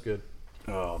 so that's good.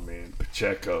 Oh man,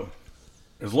 Pacheco.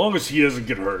 As long as he doesn't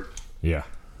get hurt. Yeah.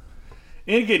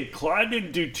 And again, Clyde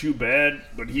didn't do too bad,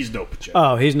 but he's no Pacheco.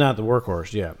 Oh, he's not the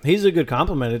workhorse. Yeah, he's a good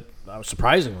compliment.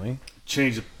 Surprisingly,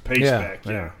 change the pace back.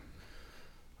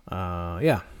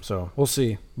 Yeah. So we'll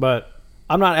see, but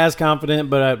I'm not as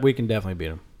confident. But we can definitely beat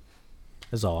him.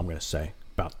 That's all I'm going to say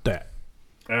about that.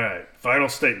 All right, final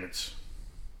statements.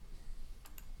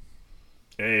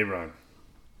 Hey, Ron.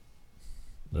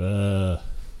 I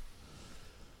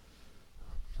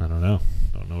don't know.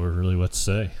 Don't know really what to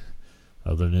say,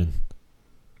 other than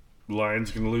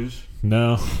Lions gonna lose.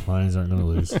 No, Lions aren't gonna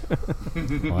lose.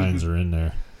 Lions are in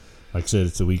there. Like I said,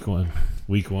 it's a week one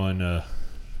rematch.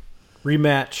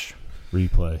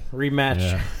 Replay.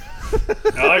 Yeah.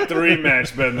 I like the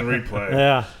rematch better than the replay.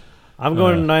 Yeah. I'm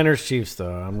going Niners Chiefs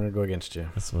though. I'm going to go against you.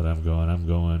 That's what I'm going. I'm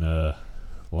going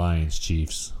Lions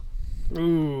Chiefs.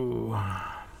 Ooh.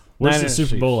 Where's Niners, the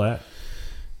Super Bowl at?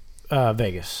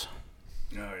 Vegas.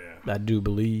 Oh yeah. I do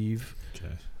believe.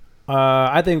 Okay.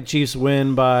 I think Chiefs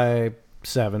win by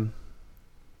 7.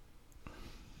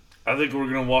 I think we're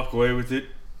gonna walk away with it.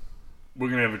 We're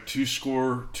gonna have a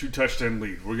 2-touchdown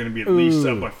lead. We're gonna be at least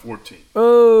up by 14.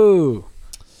 Oh.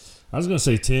 I was gonna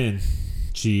say 10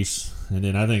 Chiefs, and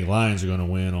then I think Lions are gonna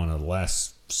win on a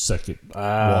last second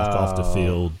walk off the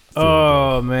field.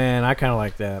 Oh man, I kind of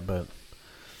like that, but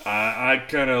I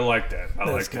kind of like that.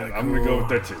 I like that. Cool. I'm gonna go with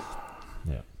that too.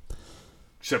 Yeah.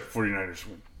 Except 49ers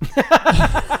win.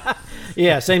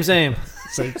 Yeah, same. Same,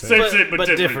 but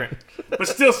different. But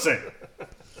still same.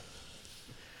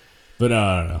 But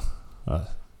I don't know. A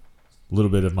little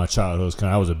bit of my childhood.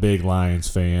 I was a big Lions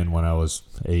fan when I was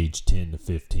age 10 to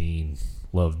 15.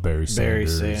 Loved Barry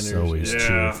Sanders. Always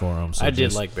cheered for him. So I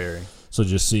did like Barry. So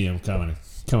just see him coming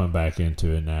back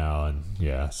into it now, and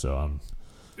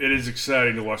It is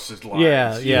exciting to watch this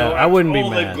Lions. Yeah. I wouldn't be mad.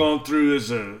 All they've gone through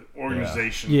as an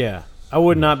organization. Yeah. I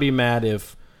would not be mad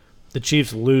if the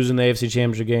Chiefs lose in the AFC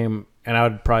Championship game, and I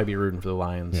would probably be rooting for the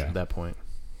Lions at that point.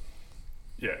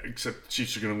 Yeah, except the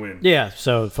Chiefs are going to win. Yeah,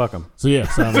 so fuck them. So, yeah.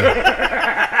 So,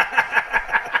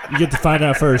 you get to find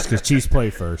out first because Chiefs play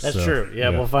first. That's so, true. Yeah,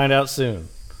 we'll find out soon.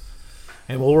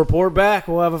 And we'll report back.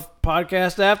 We'll have a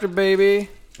podcast after, baby.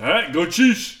 All right, go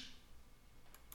Chiefs.